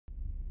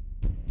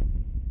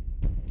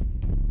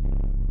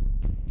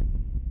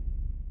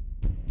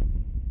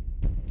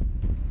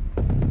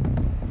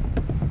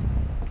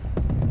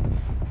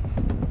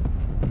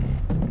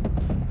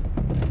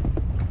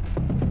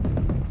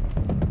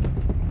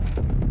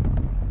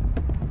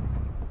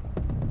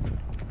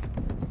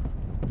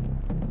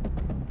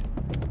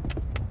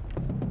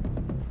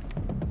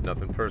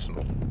nothing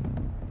personal.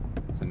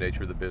 It's the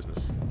nature of the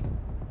business.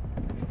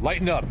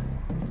 Lighten up!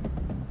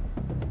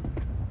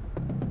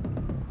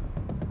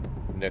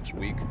 Next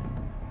week,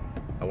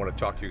 I want to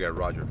talk to your guy,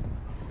 Roger.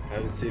 I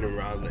haven't seen him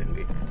around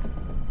lately.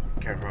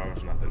 Can't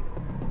promise nothing.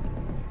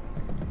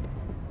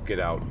 Get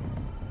out.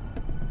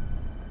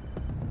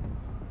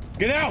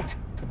 Get out!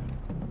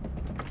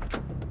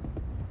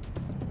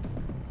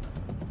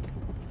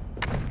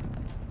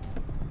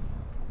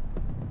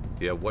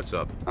 Yeah, what's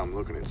up? I'm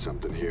looking at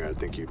something here I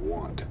think you'd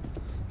want.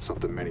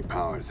 Something many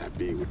powers that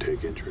be would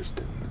take interest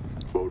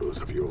in. Photos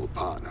of your old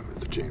partner,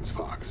 Mr. James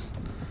Fox.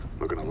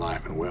 Looking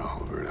alive and well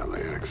over at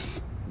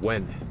LAX.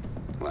 When?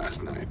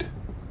 Last night.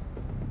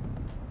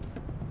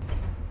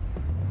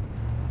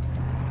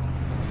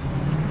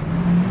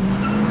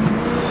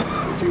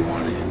 If you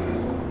want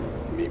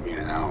in, meet me in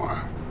an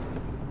hour.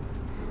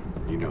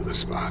 You know the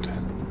spot.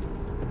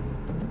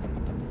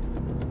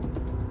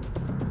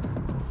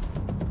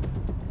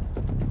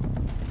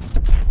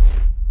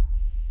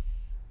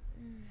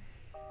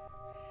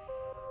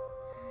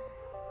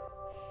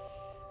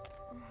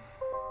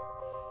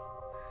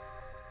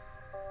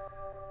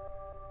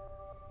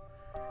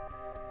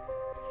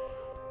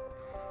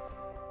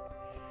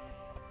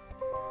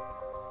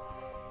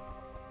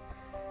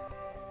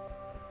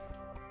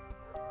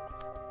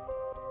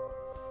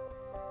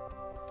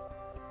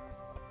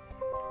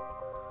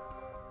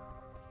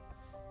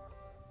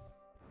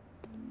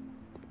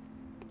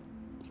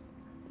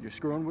 You're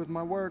screwing with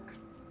my work.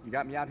 You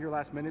got me out here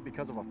last minute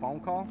because of a phone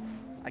call?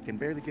 I can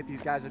barely get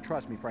these guys to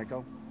trust me,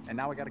 Franco. And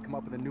now I gotta come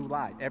up with a new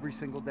lie every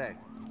single day.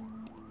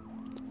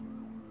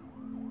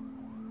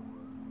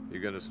 You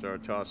gonna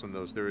start tossing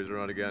those theories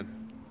around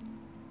again?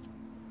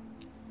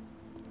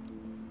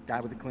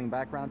 Guy with a clean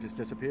background just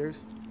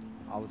disappears.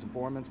 All his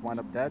informants wind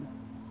up dead.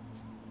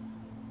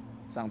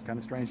 Sounds kind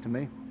of strange to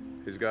me.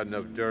 He's got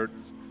enough dirt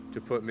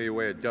to put me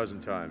away 12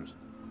 times.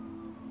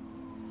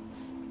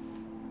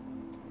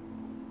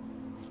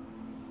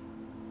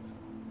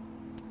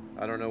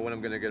 I don't know when I'm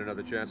gonna get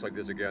another chance like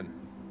this again.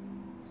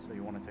 So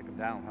you want to take him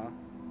down, huh?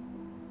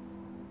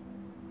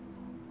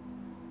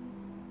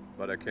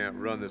 But I can't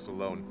run this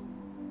alone.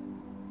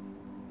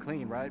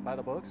 Clean, right? By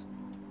the books?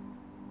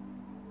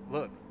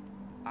 Look,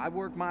 I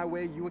work my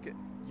way,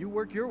 you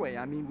work your way.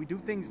 I mean, we do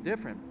things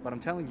different. But I'm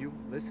telling you,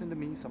 listen to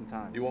me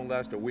sometimes. You won't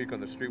last a week on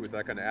the street with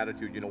that kind of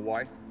attitude. You know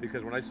why?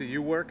 Because when I see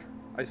you work,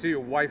 I see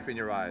your wife in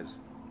your eyes.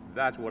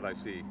 That's what I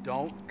see.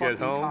 Don't Get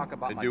fucking home talk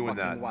about and my doing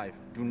fucking that. wife.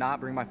 Do not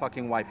bring my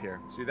fucking wife here.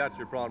 See, that's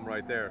your problem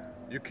right there.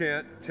 You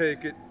can't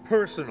take it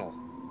personal.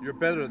 You're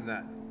better than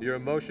that. Your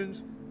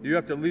emotions, you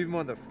have to leave them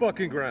on the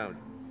fucking ground.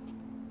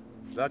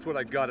 That's what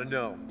I gotta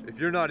know. If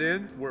you're not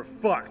in, we're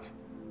fucked.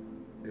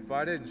 If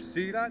I didn't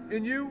see that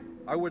in you,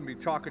 I wouldn't be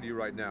talking to you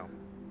right now.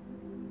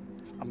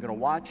 I'm gonna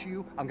watch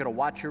you, I'm gonna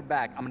watch your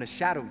back, I'm gonna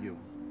shadow you.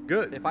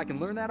 Good. If I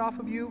can learn that off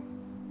of you,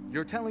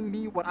 you're telling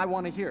me what I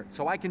want to hear,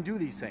 so I can do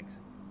these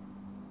things.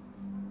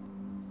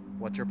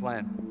 What's your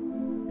plan?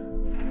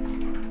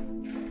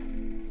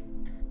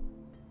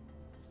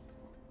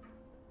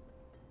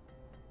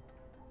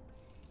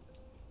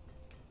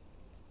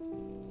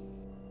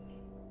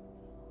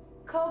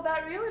 Called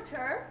that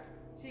realtor.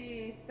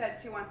 She said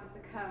she wants us to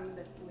come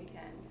this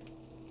weekend.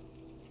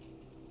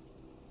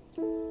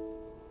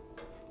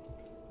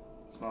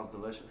 Smells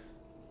delicious.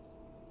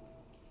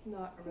 It's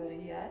not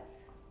ready yet.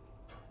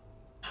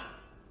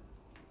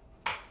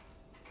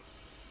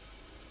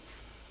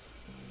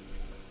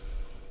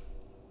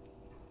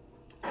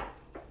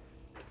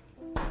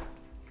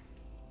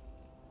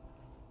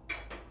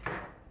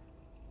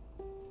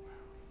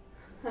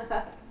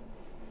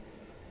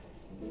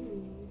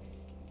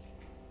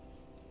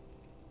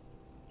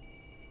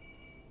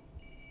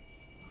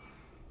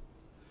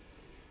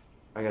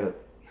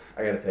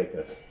 I gotta take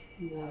this.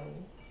 No.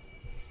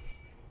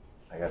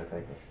 I gotta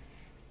take this.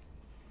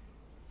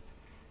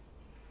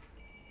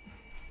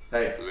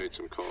 Hey. I made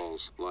some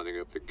calls, lining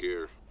up the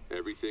gear.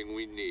 Everything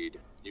we need.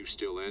 You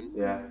still in?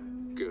 Yeah.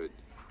 Good.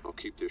 I'll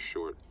keep this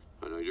short.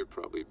 I know you're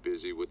probably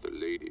busy with the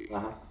lady.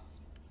 Uh-huh.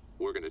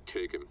 We're gonna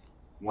take him.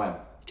 When?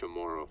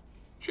 Tomorrow.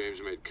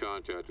 James made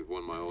contact with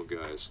one of my old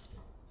guys.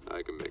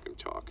 I can make him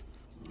talk.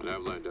 And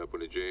I've lined up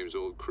one of James'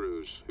 old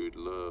crews who'd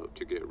love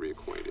to get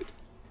reacquainted.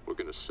 We're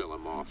gonna sell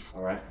him off.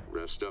 All right.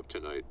 Rest up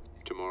tonight.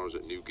 Tomorrow's a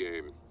new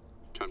game.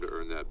 Time to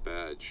earn that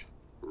badge,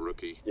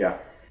 rookie. Yeah.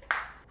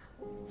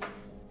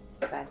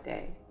 Bad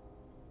day.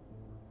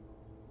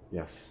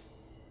 Yes.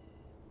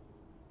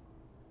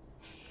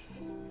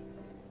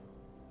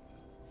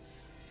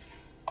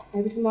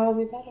 Maybe tomorrow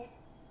will be better.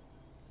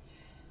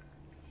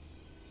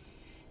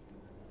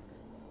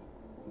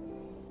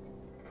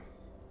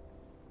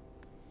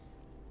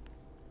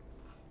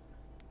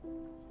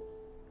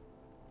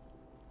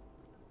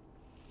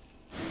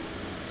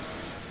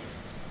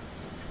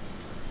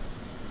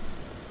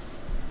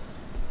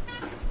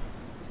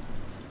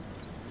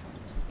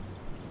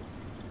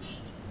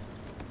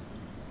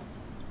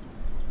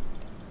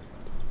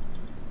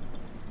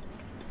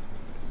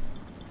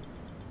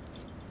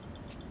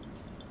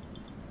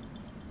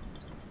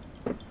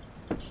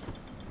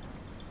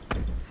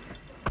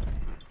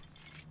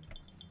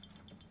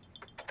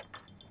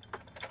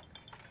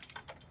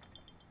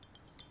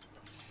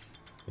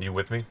 You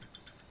with me?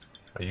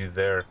 Are you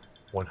there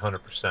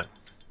 100%?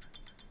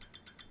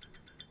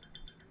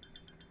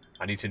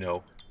 I need to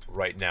know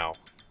right now.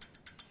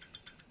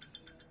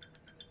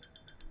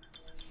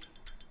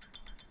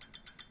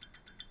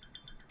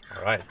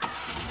 All right.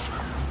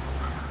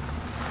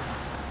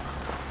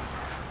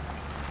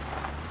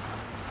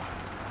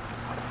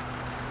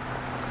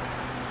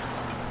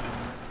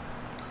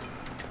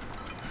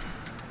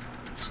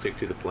 Stick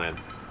to the plan.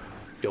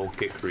 Don't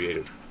get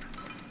creative.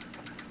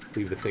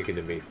 Leave the thinking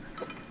to me.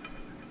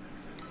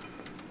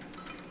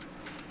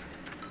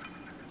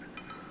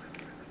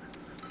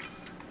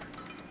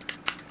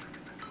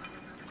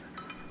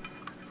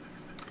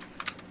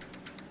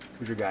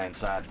 Who's your guy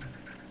inside?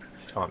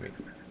 Tommy.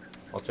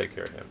 I'll take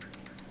care of him.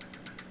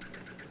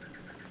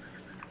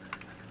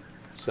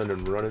 Send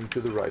him running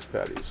to the rice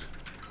paddies.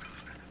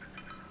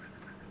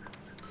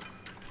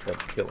 Try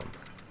to kill him.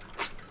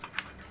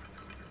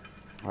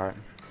 All right.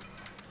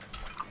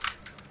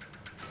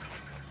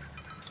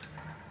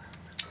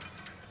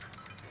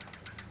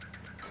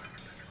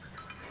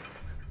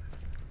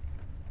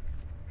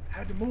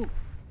 Had to move.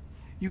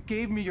 You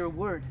gave me your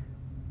word.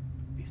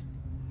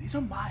 These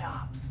are my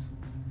ops.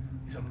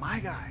 These are my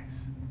guys.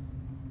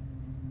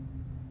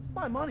 It's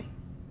my money.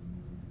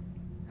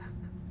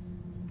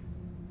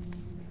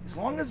 As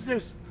long as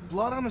there's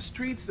blood on the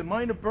streets and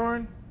money to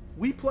burn,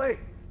 we play.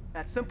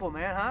 That's simple,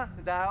 man, huh?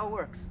 Is that how it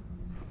works?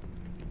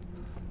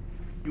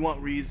 You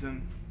want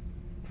reason?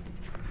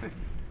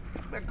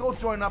 Now go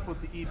join up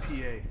with the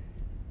EPA.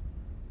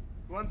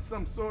 You want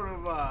some sort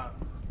of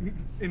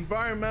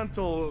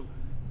environmental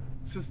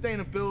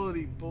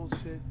sustainability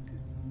bullshit?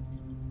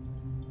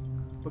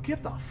 But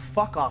get the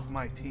fuck off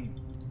my team.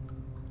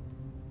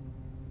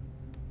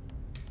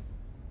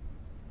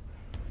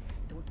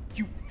 Don't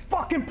you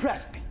fucking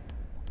press me!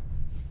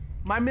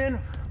 My men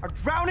are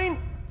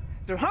drowning,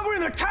 they're hungry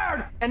and they're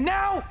tired, and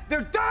now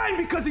they're dying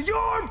because of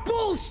your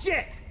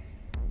bullshit!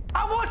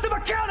 I want some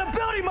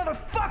accountability,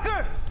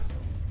 motherfucker!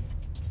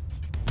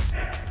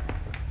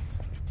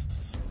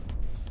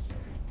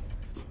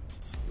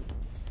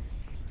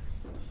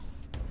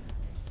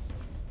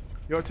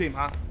 Your team,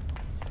 huh?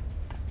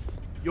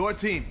 Your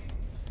team.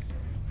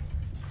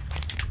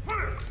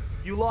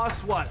 You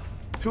lost what?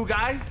 2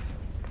 guys?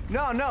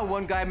 No,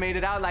 one guy made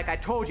it out like I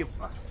told you.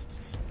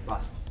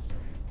 Boss.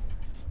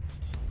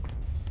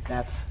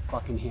 That's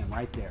fucking him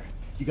right there.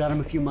 You got him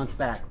a few months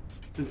back.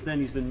 Since then,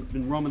 he's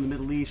been roaming the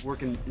Middle East,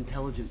 working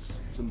intelligence,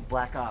 some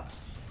black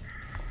ops.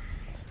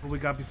 What we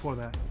got before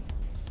that?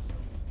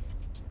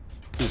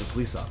 He's a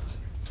police officer.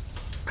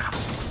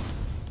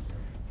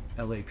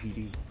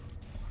 LAPD.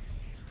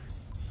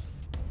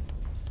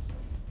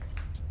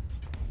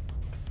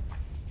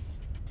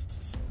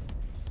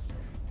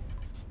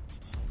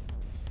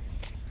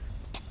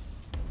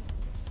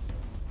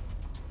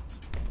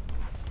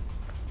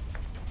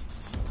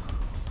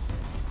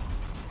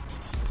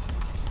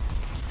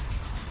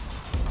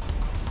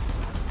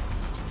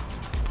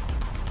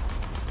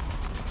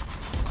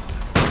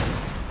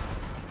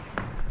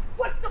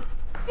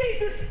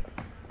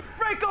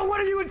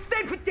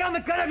 Put down the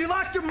gun! Have you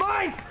lost your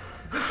mind?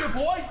 Is this your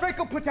boy?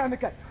 Franco, put down the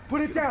gun.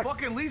 Put it down.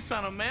 Fucking lease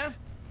on him, man.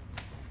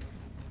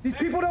 These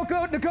people don't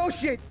go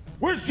negotiate.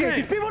 Where's James?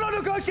 These people don't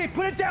negotiate.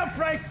 Put it down,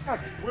 Frank.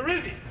 Where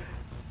is he? Okay.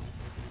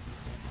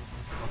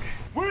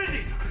 Where is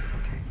he?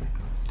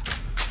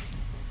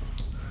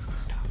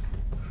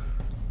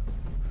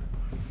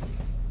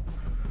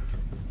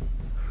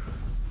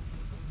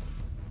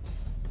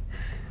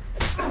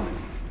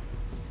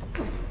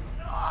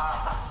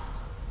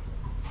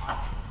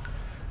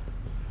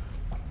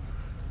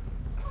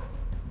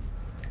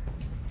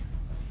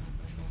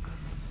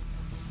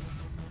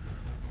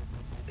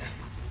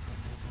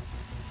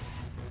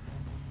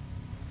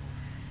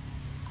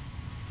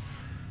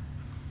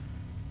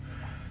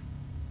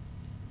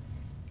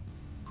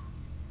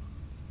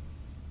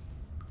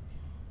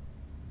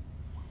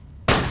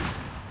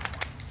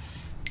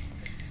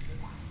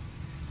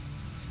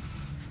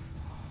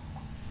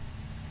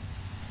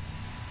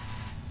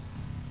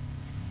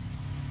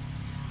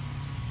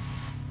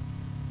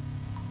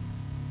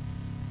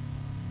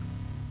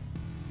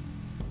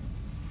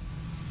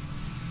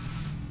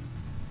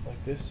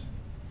 This?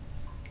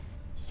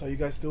 Is this how you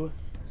guys do it?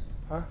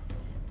 Huh?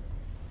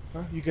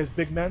 Huh? You guys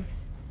big men?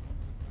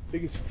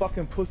 Biggest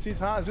fucking pussies,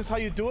 huh? Is this how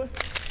you do it?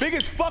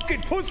 Biggest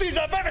fucking pussies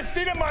I've ever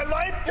seen in my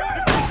life?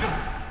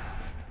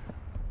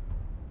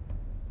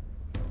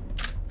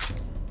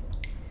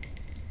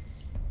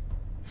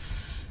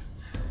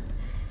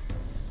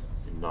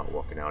 You're not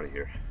walking out of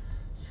here.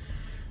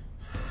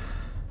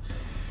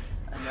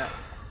 I know.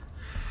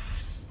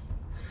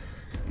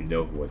 You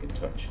know who I can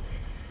touch.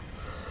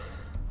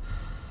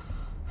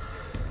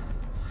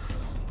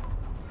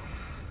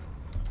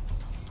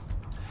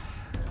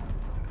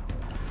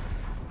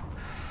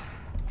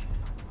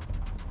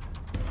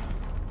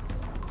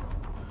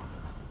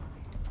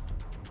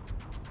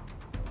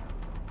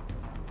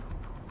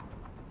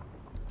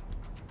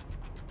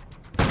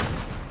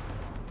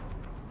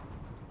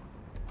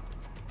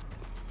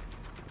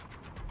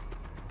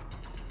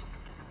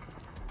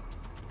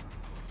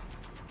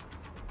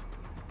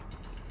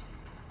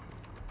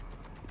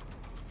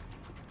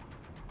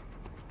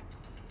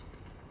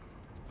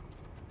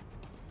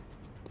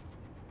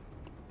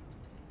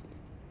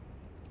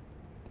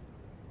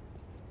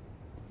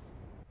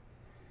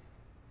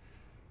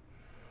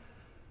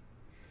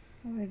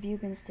 Where have you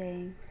been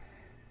staying?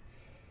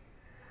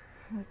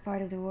 What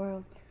part of the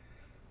world?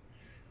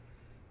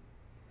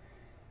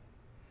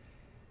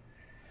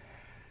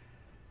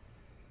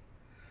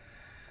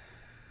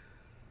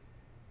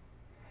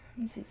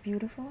 Is it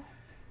beautiful?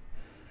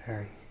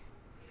 Very.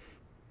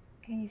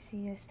 Can you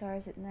see the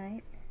stars at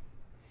night?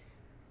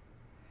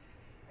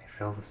 They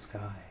fill the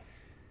sky.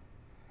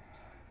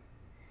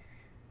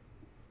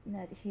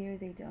 Not here,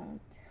 they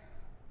don't.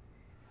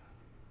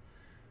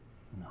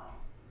 No.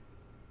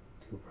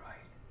 Too bright.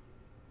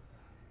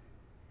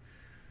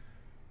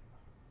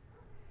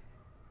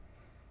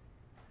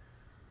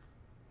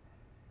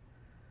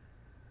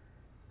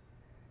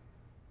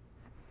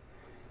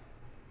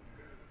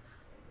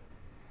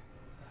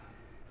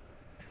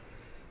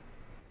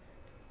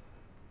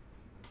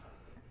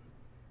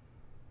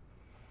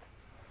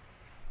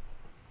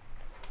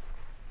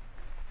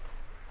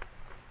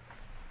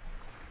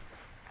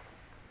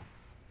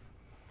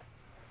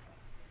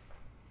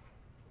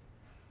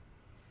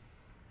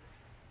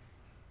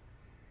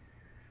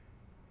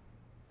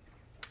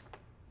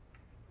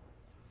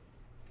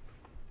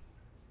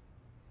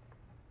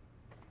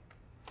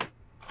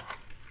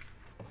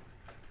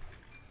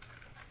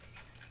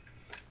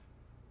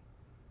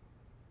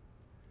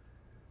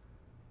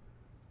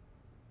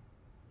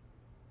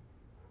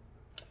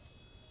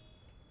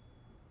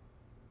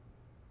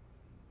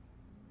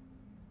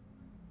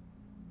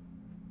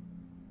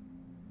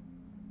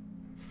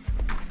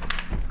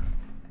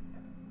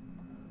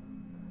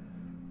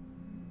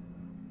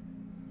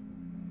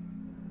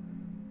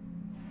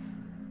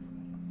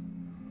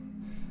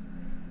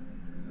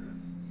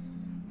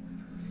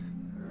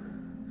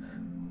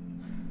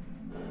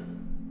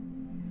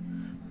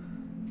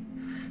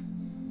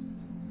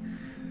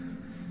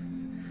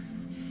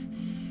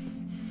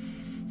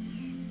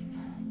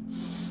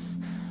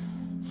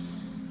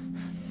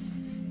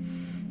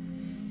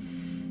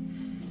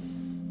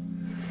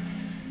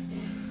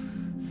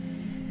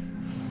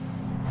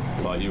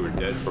 Thought you were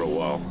dead for a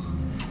while.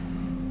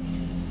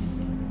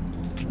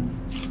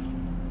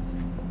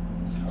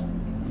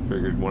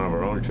 Figured one of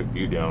our own took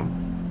you down.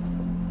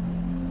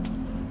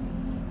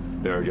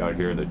 Buried you out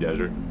here in the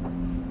desert.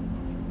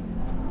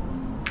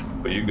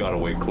 But you got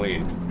away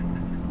clean.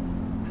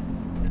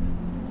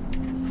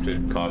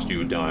 Didn't cost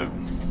you a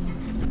dime.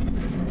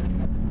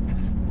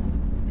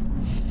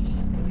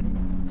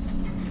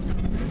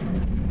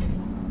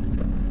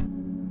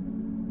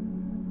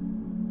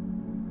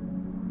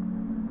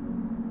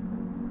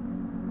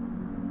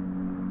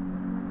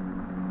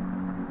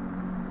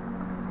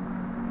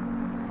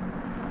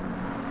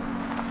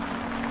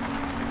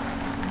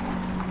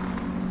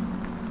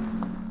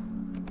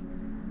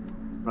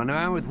 Running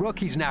around with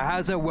rookies now.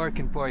 How's that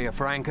working for you,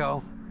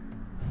 Franco?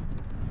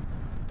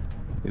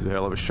 He's a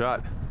hell of a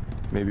shot.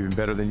 Maybe even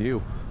better than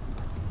you.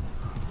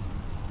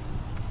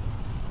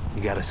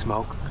 You got a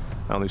smoke?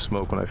 I only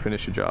smoke when I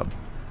finish a job.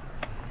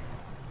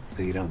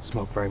 So you don't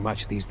smoke very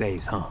much these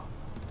days, huh?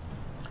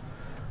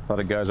 A lot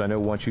of guys I know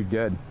want you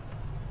dead.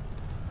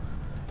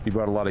 You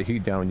brought a lot of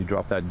heat down when you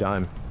dropped that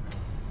dime.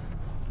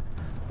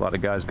 A lot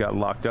of guys got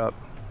locked up.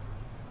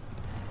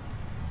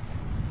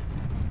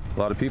 A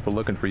lot of people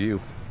looking for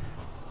you.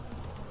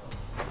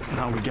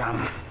 Now we got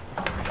him.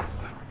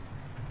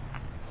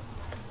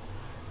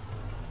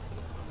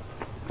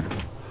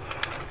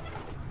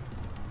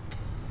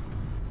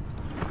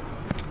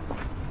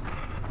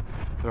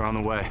 They're on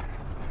the way.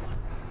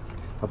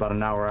 About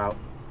an hour out.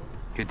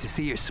 Good to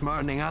see you're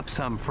smartening up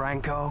some,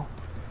 Franco.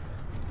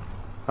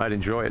 I'd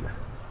enjoy it.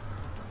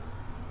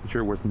 But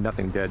you're worth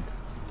nothing dead.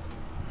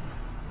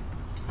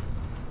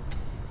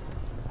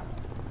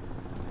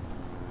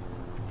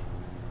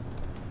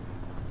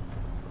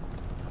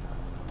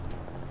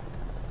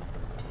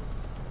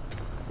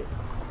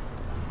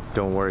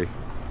 Don't worry.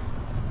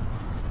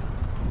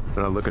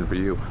 They're not looking for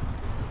you.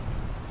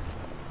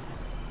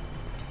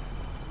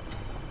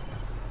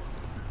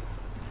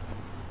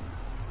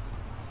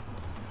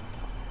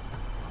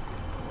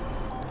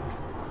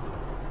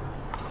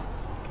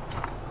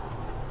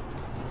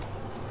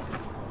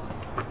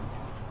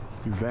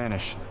 You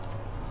vanish.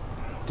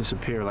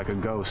 Disappear like a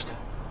ghost.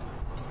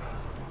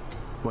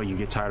 What, you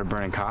get tired of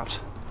burning cops?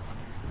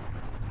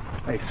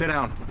 Hey, sit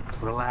down.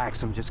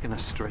 Relax, I'm just gonna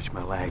stretch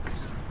my legs.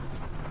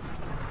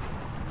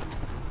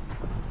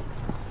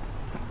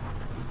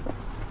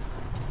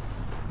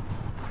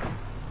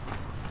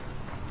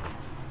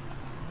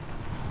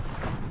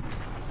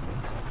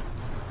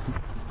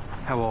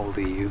 How old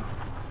are you?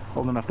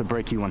 Old enough to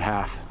break you in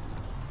half.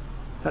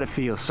 How'd it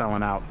feel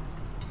selling out?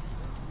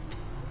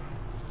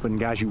 Putting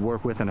guys you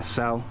work with in a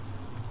cell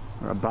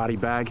or a body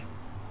bag?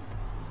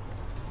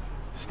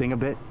 Sting a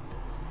bit?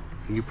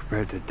 Are you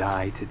prepared to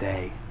die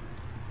today?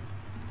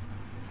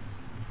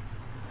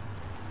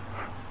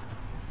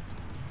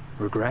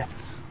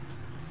 Regrets?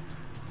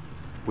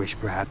 Wish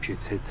perhaps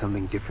you'd said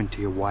something different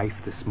to your wife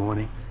this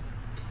morning?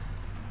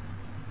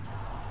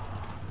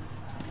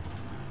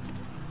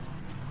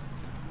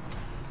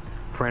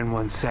 A friend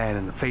once said,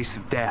 in the face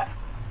of death,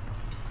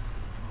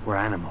 we're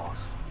animals.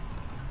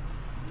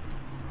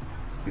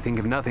 We think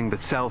of nothing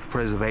but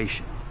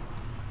self-preservation.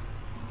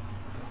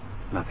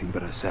 Nothing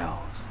but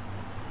ourselves.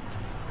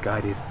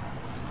 Guided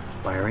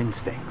by our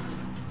instincts.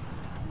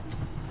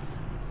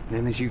 And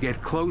then as you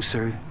get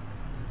closer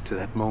to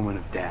that moment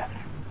of death,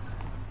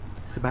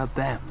 it's about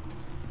them.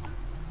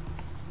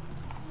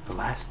 The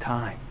last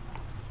time.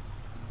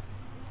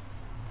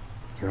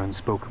 Your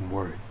unspoken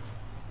word.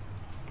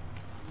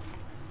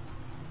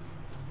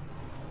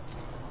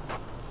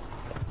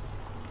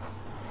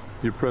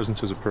 Your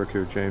presence is a perk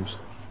here, James.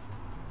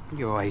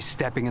 You're always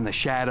stepping in the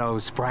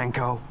shadows,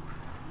 Franco.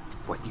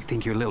 What, you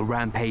think your little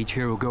rampage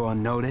here will go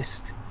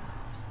unnoticed?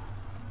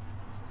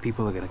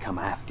 People are gonna come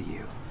after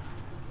you.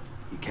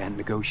 You can't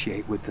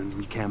negotiate with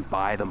them, you can't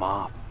buy them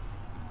off.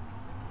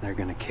 They're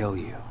gonna kill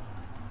you.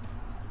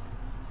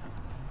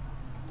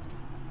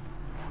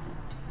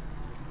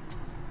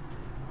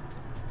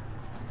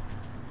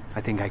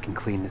 I think I can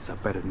clean this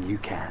up better than you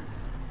can.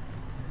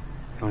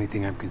 The only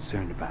thing I'm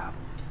concerned about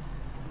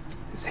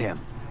is him.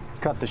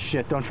 Cut the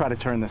shit. Don't try to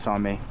turn this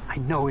on me. I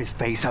know his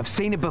face. I've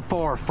seen it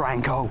before,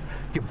 Franco.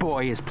 Your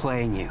boy is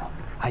playing you.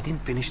 I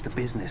didn't finish the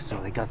business,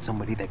 so they got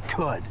somebody that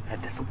could.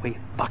 And that's the way it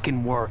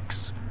fucking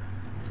works.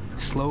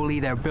 Slowly,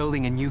 they're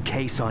building a new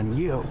case on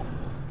you.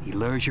 He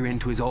lures you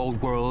into his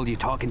old world. You're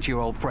talking to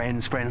your old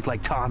friends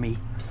like Tommy.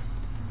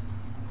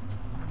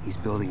 He's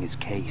building his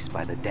case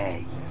by the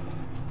day.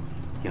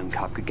 Young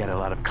cop could get a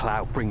lot of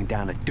clout bringing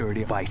down a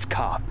dirty vice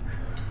cop.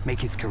 Make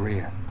his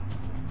career.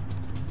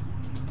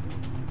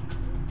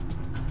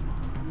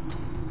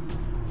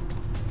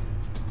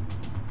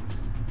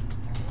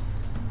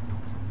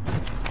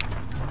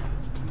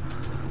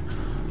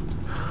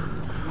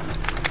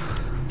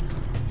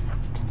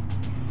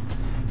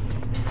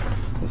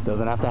 This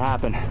doesn't have to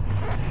happen.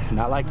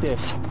 Not like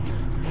this.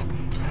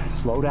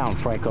 Slow down,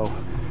 Franco.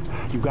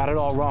 You got it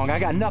all wrong. I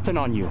got nothing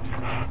on you.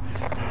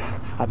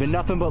 I've been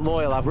nothing but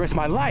loyal. I've risked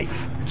my life.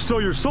 So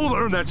your soul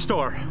earned that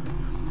star.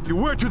 You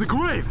wear it to the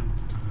grave.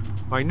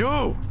 I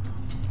know.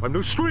 I'm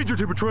no stranger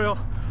to betrayal.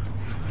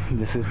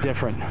 This is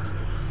different.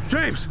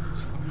 James!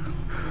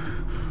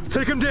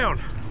 Take him down.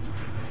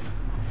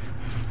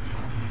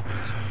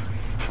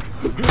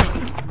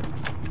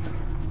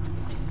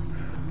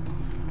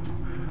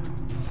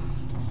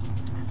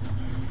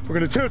 We're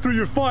gonna tear through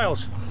your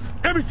files.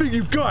 Everything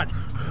you've got.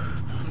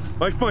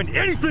 If I find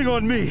anything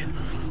on me,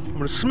 I'm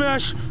gonna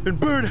smash and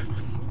burn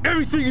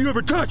everything you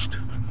ever touched.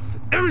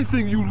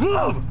 Everything you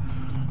love.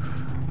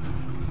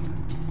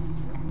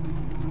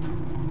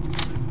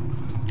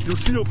 You'll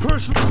see no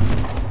person.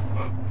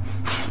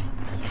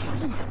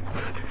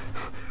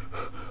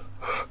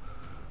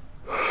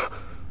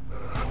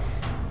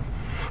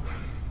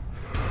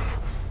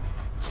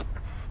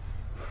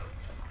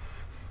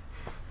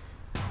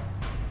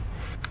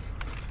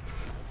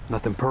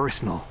 Nothing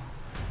personal.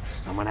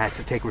 Someone has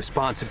to take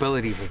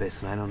responsibility for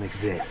this, and I don't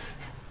exist.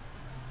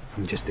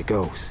 I'm just a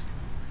ghost.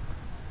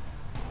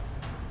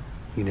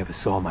 You never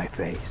saw my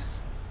face.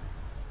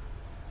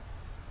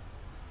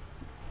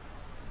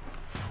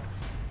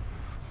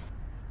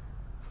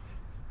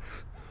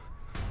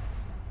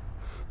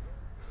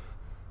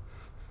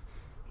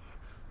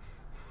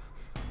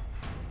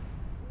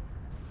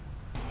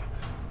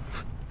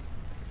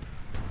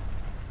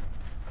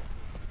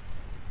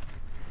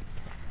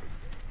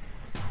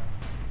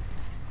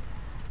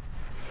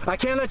 I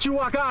can't let you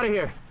walk out of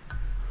here.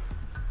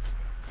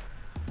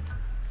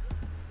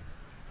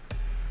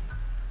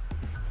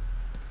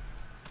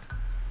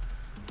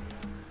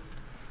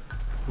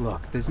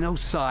 Look, there's no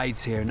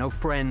sides here, no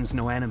friends,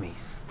 no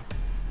enemies.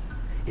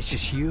 It's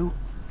just you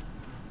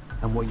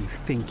and what you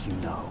think you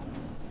know.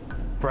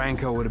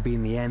 Franco would have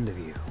been the end of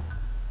you.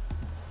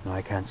 Now,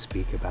 I can't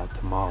speak about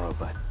tomorrow,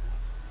 but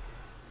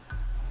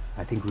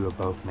I think we were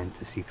both meant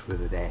to see through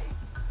the day.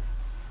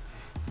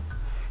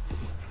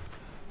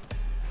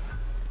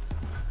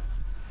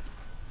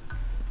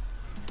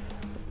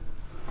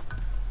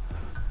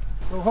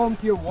 Go home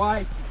to your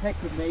wife,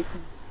 Detective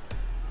Mason.